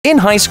In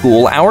high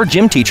school, our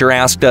gym teacher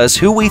asked us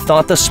who we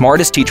thought the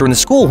smartest teacher in the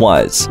school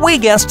was. We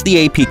guessed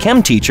the AP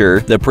Chem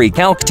teacher, the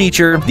Pre-Calc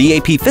teacher, the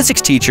AP Physics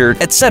teacher,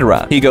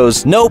 etc. He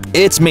goes, "Nope,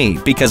 it's me,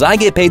 because I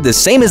get paid the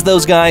same as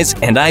those guys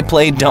and I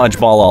play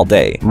dodgeball all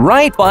day."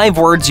 Write 5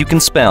 words you can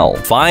spell.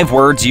 5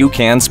 words you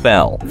can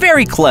spell.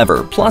 Very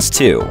clever,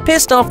 +2.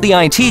 Pissed off the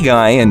IT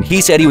guy and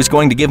he said he was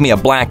going to give me a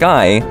black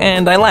eye,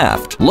 and I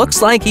laughed.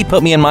 Looks like he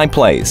put me in my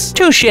place.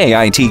 Touche,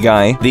 IT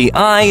guy. The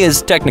eye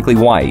is technically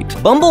white.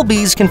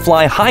 Bumblebees can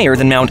fly higher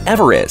than Mount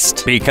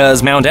Everest,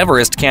 because Mount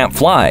Everest can't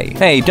fly.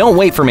 Hey, don't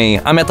wait for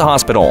me. I'm at the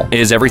hospital.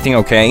 Is everything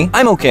okay?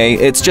 I'm okay.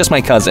 It's just my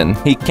cousin.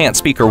 He can't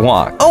speak or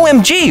walk.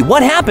 OMG,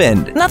 what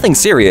happened? Nothing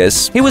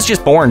serious. He was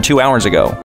just born 2 hours ago.